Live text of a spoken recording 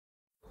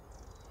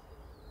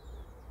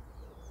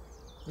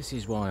This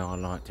is why I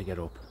like to get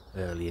up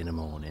early in the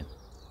morning.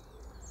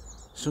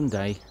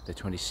 Sunday the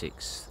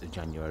 26th of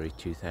January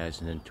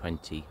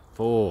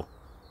 2024.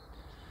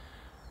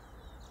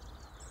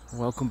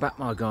 Welcome back,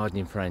 my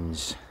gardening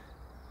friends.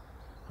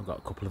 I've got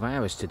a couple of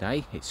hours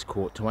today. It's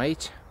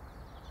 7:45,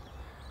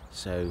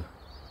 so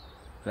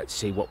let's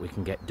see what we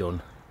can get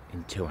done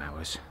in 2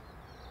 hours.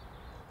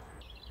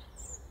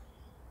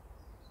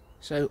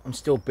 So I'm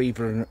still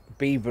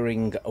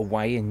beavering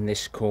away in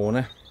this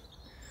corner.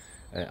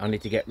 I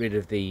need to get rid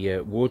of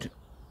the wood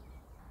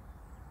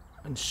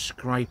and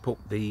scrape up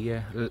the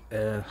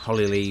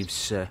holly leaves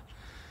so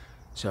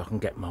I can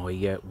get my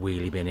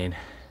wheelie bin in.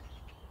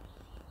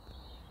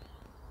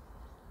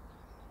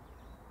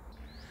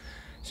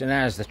 So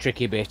now's the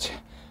tricky bit,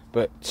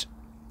 but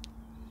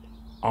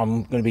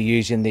I'm going to be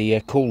using the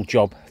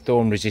CoolJob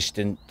thorn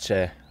resistant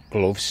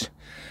gloves.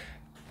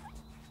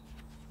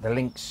 The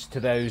links to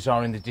those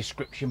are in the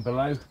description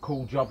below.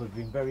 CoolJob have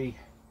been very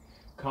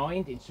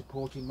kind in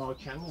supporting my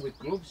channel with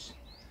gloves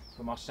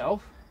for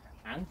myself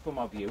and for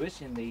my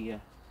viewers in the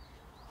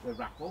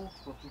raffle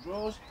flutter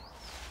draws.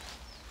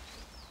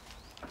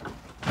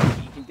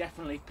 You can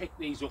definitely pick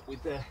these up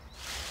with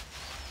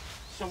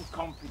some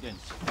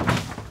confidence.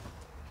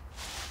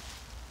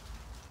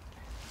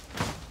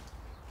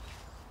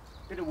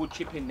 Bit of wood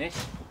chip in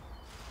this,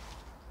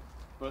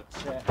 but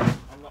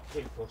I'm not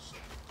too fussed.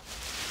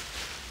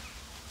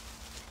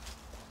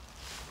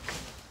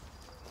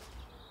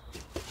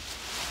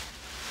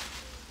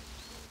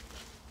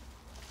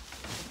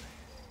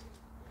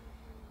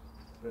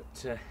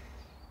 But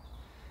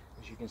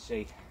as you can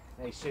see,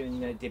 they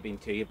soon dib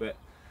into you, but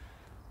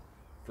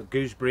for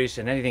gooseberries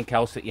and anything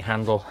else that you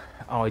handle,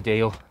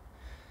 ideal.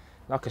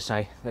 Like I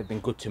say, they've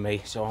been good to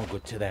me, so I'm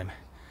good to them,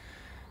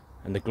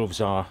 and the gloves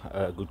are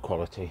good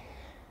quality.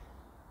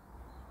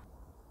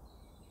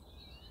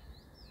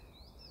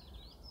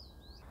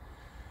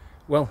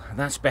 Well,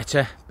 that's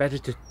better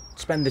to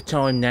spend the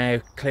time now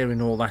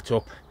clearing all that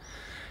up.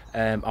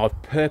 I've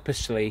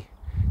purposely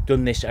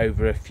done this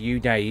over a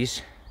few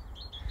days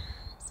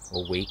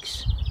or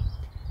weeks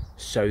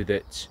so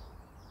that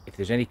if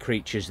there's any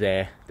creatures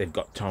there, they've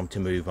got time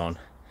to move on,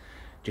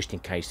 just in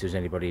case there's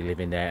anybody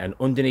living there. And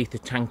underneath the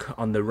tank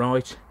on the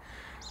right,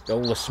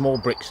 all the small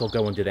bricks will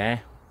go under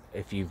there.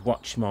 If you've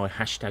watched my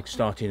hashtag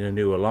starting a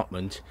new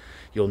allotment,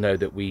 you'll know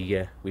that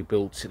we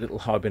built little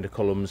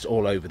hibernacles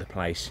all over the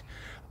place.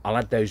 I'll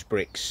add those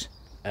bricks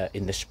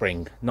in the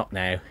spring, not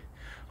now.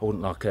 I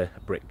wouldn't like a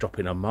brick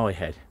dropping on my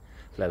head,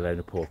 let alone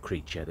a poor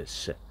creature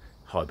that's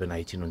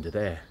hibernating under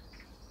there.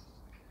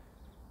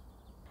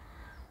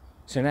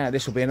 So now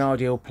this will be an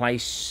ideal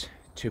place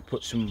to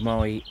put some of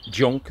my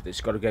junk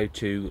that's got to go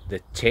to the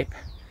tip,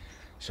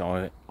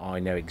 so I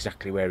know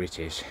exactly where it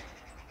is.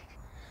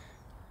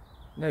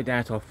 No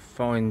doubt I'll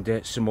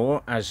find some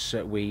more as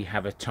we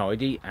have a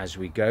tidy as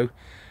we go,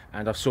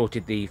 and I've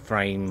sorted the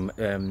frame,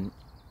 the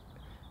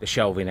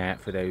shelving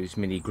out for those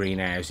mini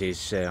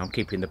greenhouses. I'm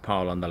keeping the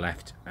pile on the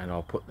left, and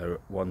I'll put the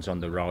ones on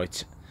the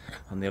right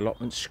on the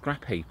allotment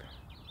scrap heap.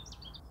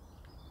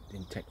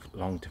 Didn't take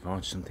long to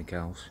find something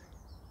else.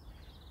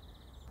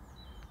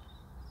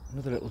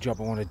 Another little job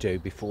I want to do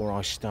before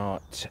I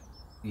start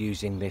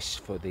using this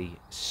for the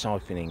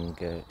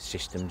siphoning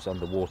systems on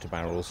the water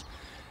barrels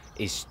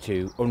is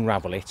to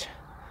unravel it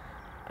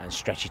and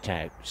stretch it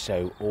out,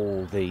 so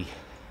all the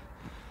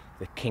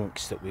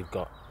kinks that we've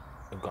got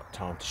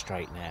time to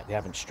straighten out. They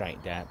haven't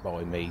straightened out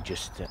by me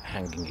just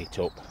hanging it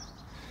up,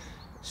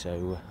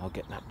 so I'll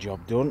get that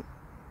job done.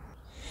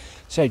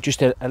 So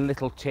just a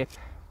little tip,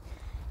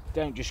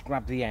 don't just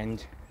grab the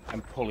end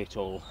and pull it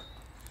all.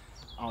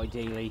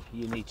 Ideally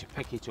you need to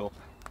pick it up,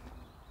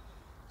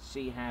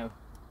 see how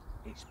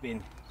it's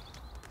been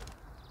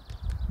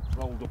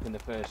rolled up in the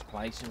first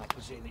place, and I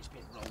presume it's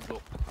been rolled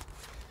up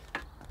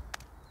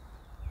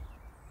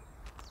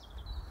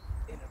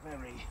in a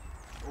very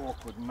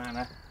awkward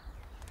manner.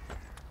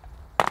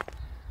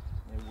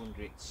 No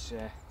wonder it's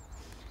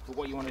but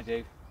what you want to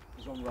do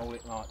is unroll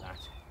it like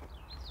that.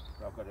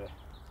 But I've got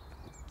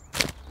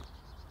to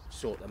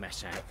sort the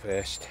mess out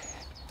first.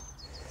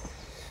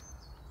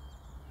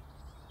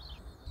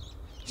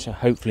 So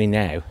hopefully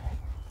now it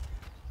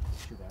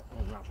should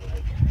unravel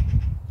okay.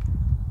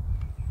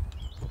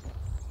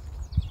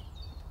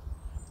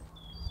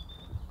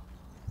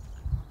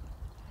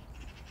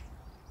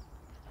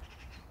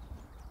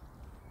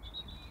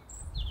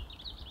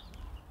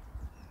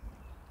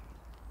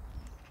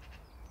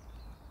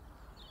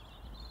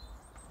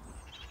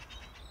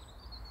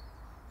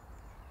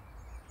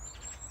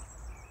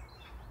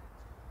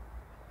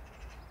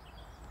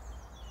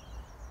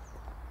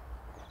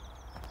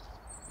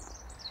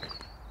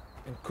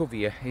 And cover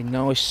you in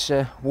nice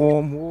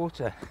warm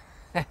water.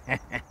 And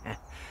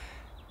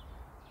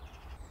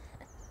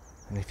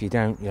if you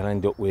don't, you'll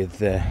end up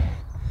with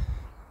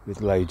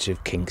loads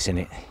of kinks in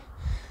it.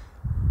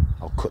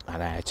 I'll cut that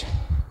out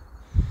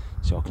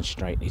so I can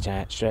straighten it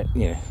out straight.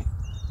 You know,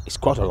 it's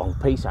quite a long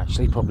piece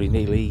actually, probably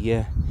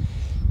nearly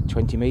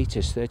 20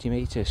 metres, 30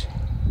 metres.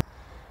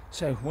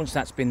 So once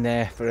that's been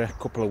there for a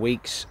couple of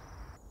weeks,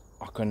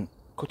 I can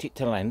cut it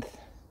to length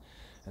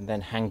and then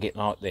hang it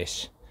like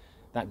this.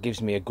 That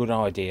gives me a good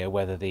idea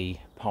whether the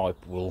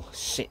pipe will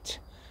sit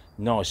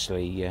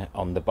nicely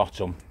on the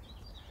bottom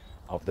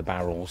of the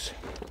barrels,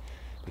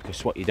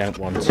 because what you don't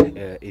want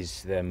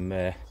is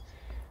them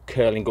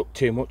curling up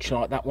too much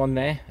like that one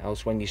there,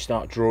 else when you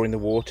start drawing the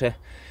water,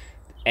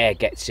 air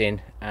gets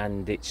in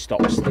and it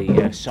stops the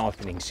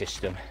siphoning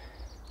system.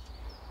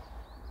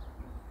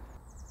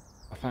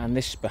 I found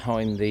this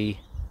behind the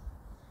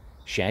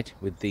shed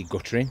with the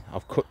guttering.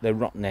 I've cut the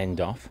rotten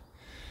end off.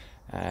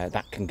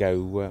 That can go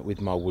with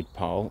my wood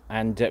pile.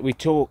 And we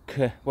talk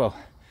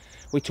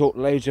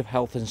loads of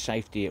health and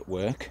safety at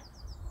work.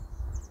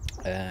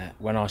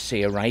 When I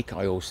see a rake,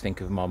 I always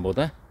think of my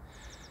mother,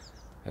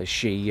 as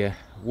she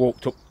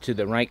walked up to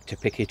the rake to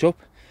pick it up,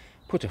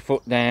 put her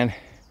foot down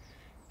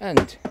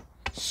and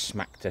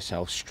smacked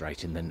herself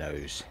straight in the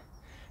nose.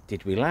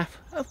 Did we laugh?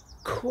 Of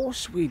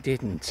course we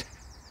didn't.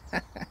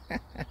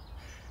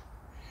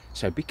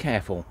 So be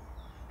careful.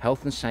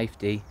 Health and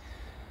safety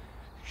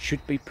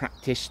should be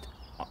practiced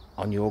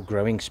on your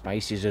growing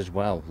spaces as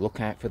well. Look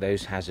out for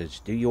those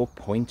hazards. Do your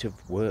point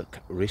of work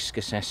risk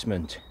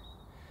assessment.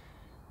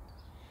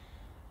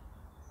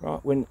 Right,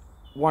 we're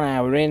 1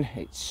 hour in.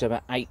 It's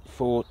about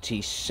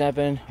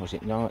 8:47. Was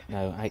it not?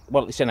 No, 8.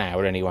 Well, it's an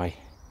hour anyway.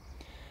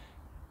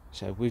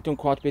 So we've done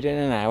quite a bit in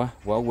an hour.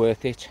 Well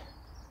worth it.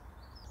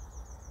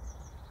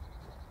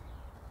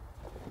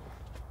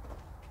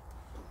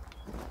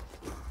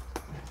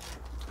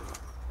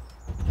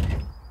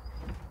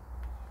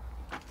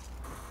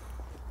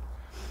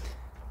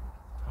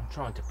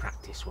 I'm trying to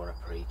practice what I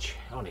preach.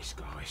 Honest,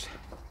 guys.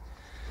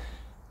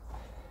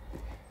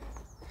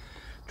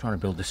 Trying to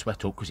build the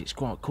sweat up because it's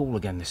quite cool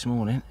again this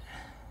morning.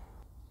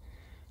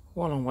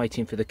 While I'm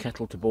waiting for the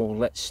kettle to boil,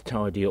 let's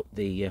tidy up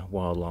the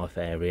wildlife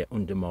area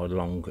under my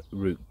long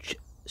root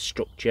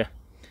structure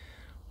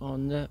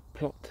on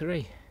plot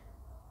 3.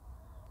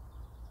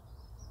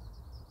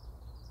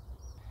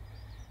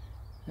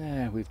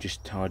 We've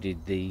just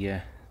tidied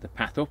the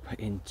path up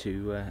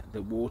into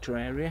the water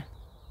area.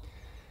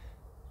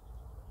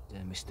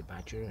 Mr.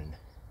 Badger and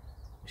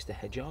Mr.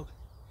 Hedgehog.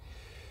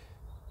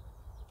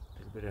 A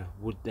little bit of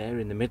wood there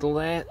in the middle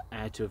there,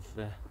 out of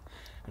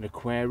an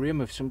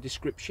aquarium of some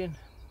description.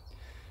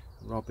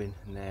 Robin,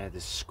 and there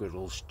the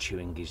squirrel's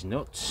chewing his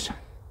nuts.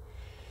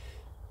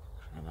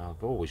 And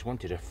I've always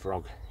wanted a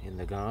frog in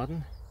the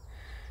garden.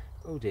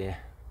 Oh dear,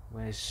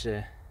 where's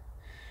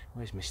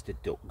Mr.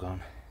 Duck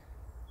gone?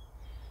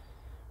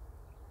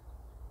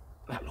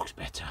 That looks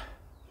better.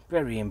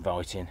 Very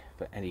inviting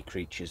for any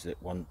creatures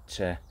that want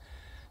to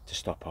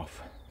stop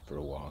off for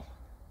a while.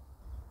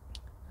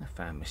 I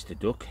found Mr.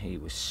 Duck. He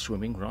was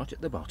swimming right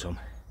at the bottom.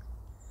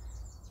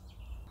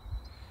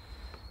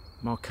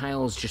 My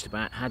kale's just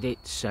about had it,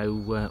 so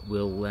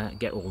we'll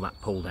get all that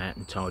pulled out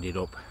and tidied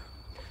up.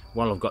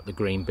 While I've got the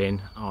green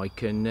bin, I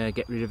can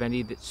get rid of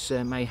any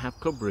that may have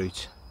club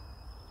root.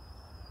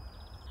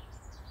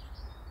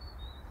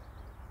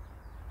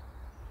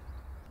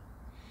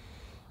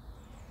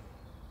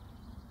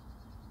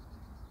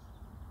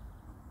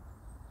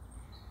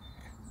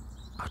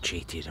 I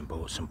cheated and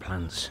bought some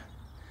plants.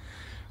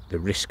 The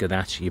risk of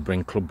that, you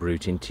bring club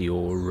root into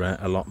your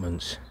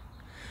allotments.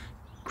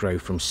 Grow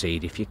from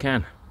seed if you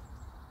can.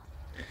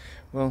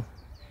 Well,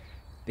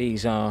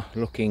 these are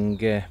looking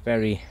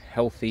very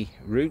healthy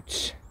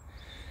roots,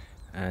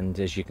 and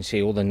as you can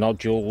see, all the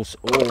nodules,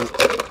 all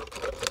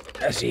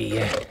as he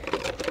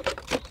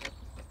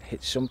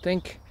hits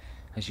something.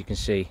 As you can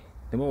see,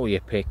 the more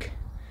you pick,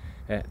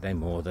 the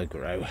more they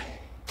grow.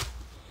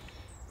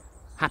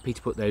 Happy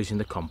to put those in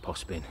the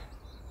compost bin.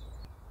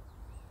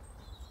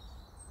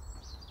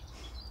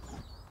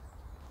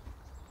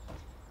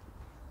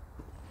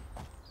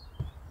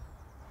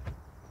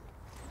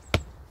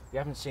 If you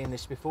haven't seen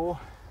this before,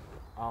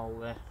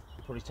 I'll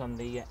put it on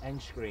the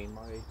end screen,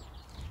 my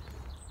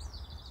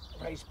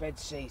raised bed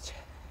seat.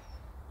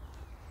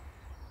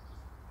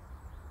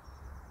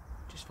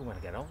 Just for when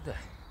I get older,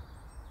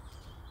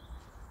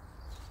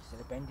 instead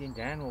of bending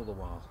down all the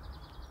while.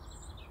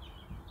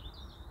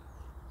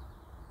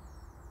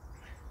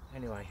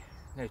 Anyway,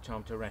 no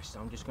time to rest.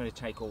 I'm just going to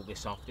take all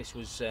this off. This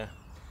was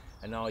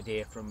an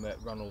idea from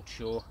Ronald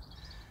Shaw.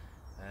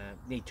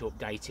 Need to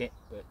update it,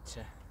 but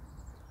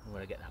I'm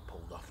going to get that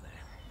pulled off now.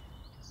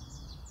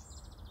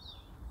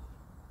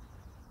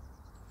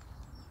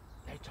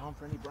 No time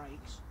for any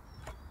breaks.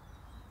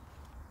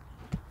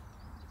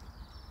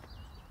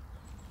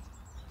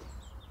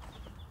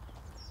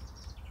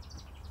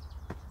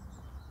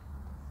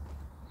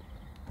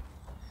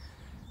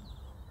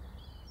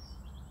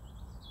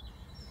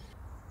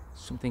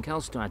 Something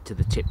else to add to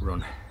the tip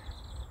run.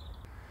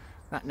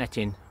 That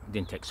netting, I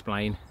didn't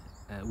explain,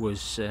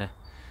 was to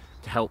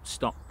help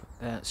stop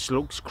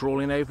slugs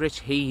crawling over it.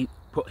 He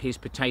put his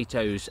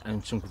potatoes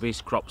and some of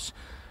his crops,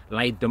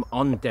 laid them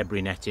on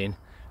debris netting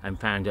and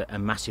found a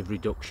massive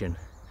reduction.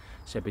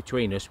 So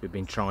between us we've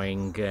been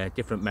trying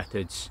different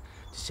methods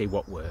to see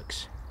what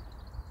works.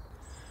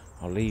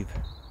 I'll leave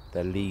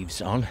the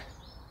leaves on.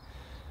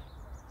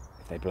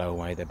 If they blow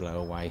away, they blow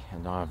away.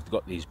 And I've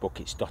got these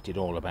buckets dotted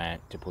all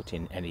about to put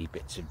in any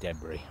bits of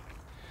debris.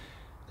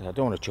 I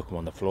don't want to chuck them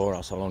on the floor,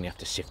 else I'll only have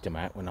to sift them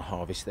out when I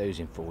harvest those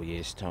in 4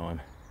 years'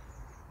 time.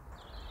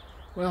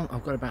 Well,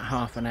 I've got about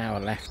half an hour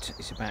left.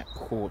 It's about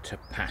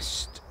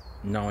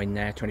 9:15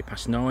 now, 20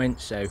 past 9.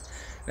 So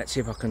let's see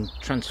if I can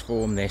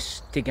transform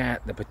this, dig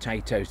out the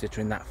potatoes that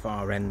are in that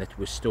far end that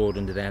were stored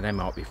under there. They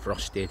might be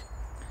frosted.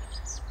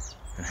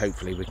 And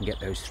hopefully we can get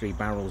those 3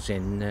 barrels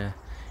in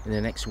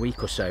the next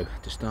week or so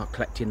to start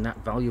collecting that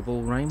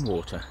valuable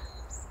rainwater.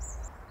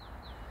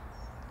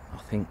 I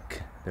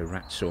think the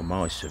rats or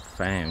mice have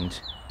found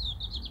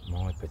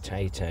my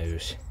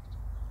potatoes.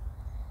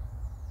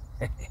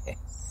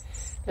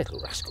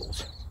 Little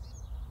rascals.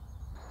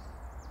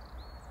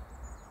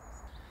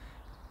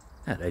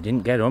 No, they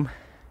didn't get them.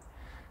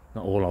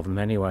 Not all of them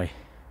anyway.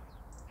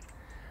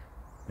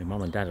 My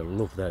mum and dad will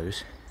love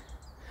those.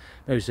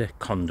 Those are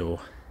condor.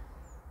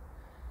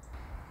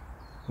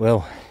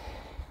 Well,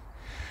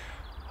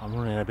 I'm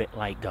running a bit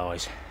late,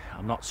 guys.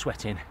 I'm not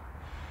sweating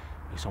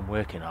because I'm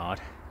working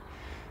hard.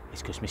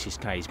 It's because Mrs.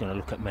 K is going to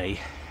look at me.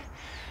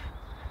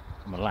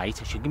 I'm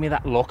late. She'll give me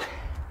that look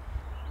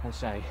and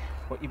say,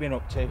 "What you been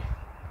up to?"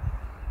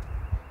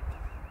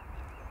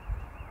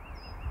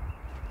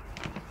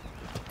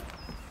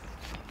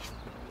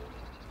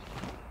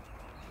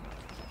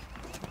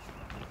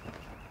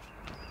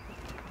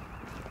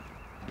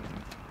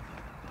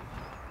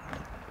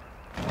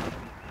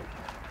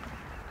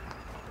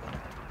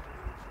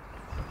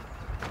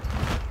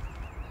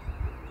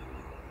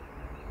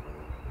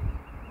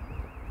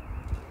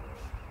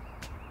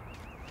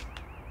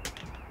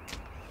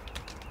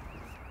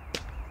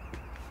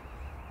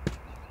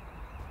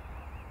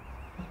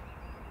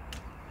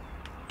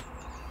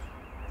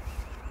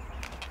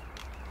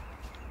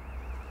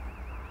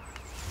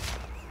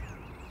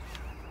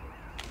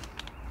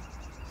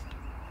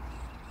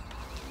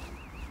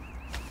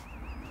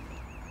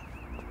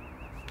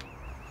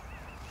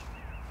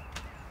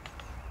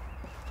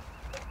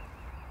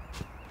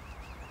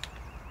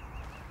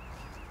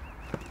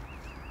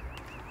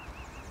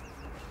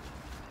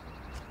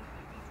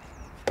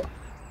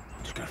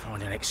 Gonna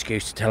find an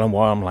excuse to tell them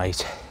why I'm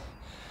late.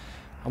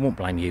 I won't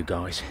blame you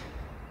guys.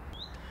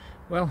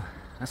 Well,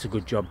 that's a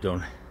good job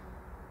done.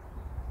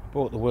 I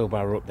brought the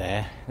wheelbarrow up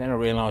there, then I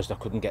realised I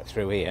couldn't get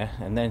through here,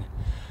 and then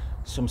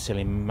some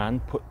silly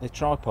man put the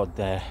tripod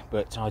there.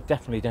 But I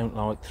definitely don't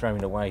like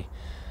throwing away,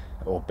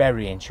 or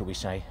burying, shall we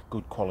say,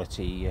 good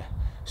quality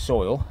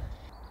soil.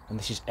 And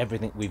this is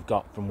everything we've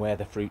got from where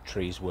the fruit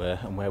trees were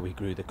and where we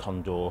grew the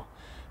condor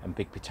and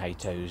big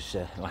potatoes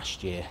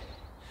last year.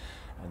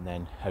 And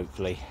then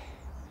hopefully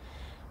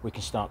we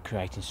can start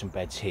creating some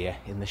beds here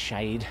in the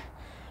shade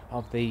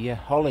of the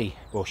holly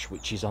bush,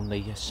 which is on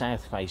the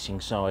south facing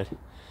side.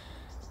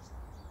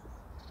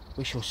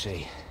 We shall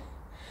see.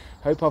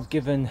 Hope I've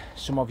given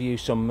some of you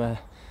some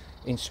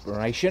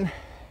inspiration.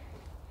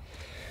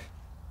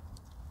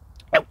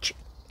 Ouch!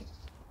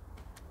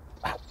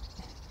 Ow.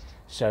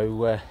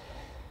 So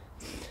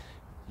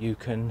you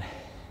can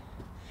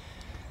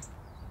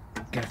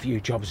get a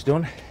few jobs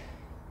done.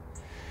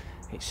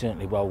 It's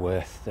certainly well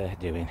worth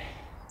doing.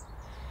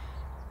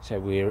 So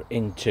we're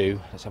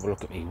into, let's have a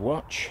look at my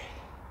watch.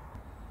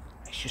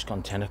 It's just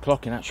gone 10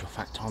 o'clock. In actual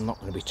fact, I'm not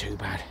going to be too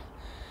bad.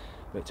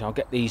 But I'll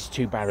get these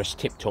 2 barrows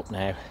tipped up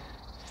now.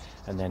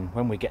 And then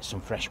when we get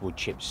some fresh wood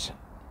chips,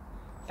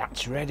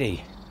 that's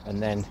ready.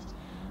 And then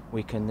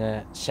we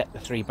can set the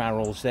 3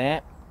 barrels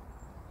there.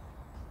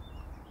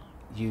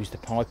 Use the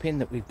piping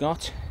that we've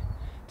got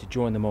to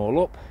join them all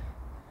up.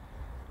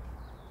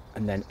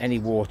 And then any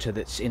water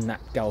that's in that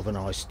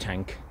galvanised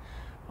tank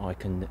I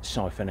can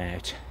siphon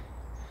out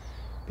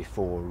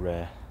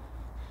before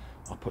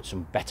I put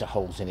some better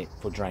holes in it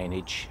for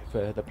drainage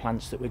for the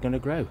plants that we're going to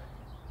grow.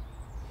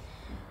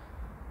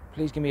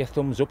 Please give me a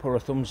thumbs up or a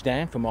thumbs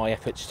down for my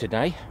efforts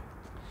today,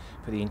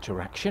 for the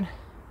interaction,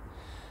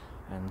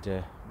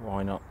 and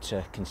why not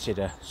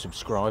consider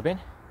subscribing.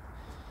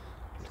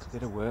 A little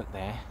bit of work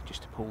there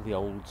just to pull the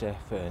old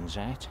ferns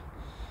out.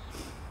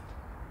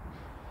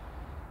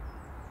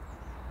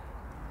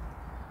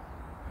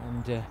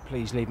 And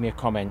please leave me a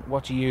comment.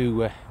 What are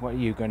you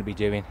going to be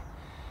doing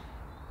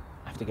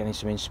after getting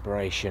some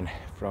inspiration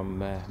from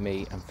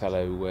me and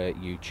fellow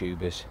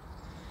YouTubers?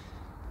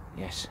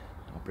 Yes,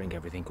 I'll bring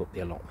everything up the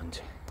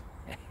allotment.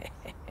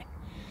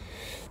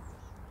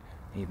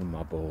 Even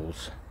my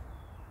balls.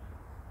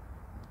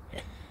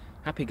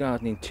 Happy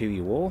gardening to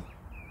you all.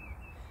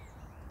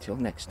 Till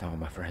next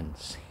time, my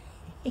friends.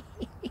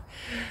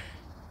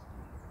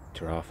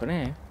 Ta-ra for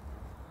now.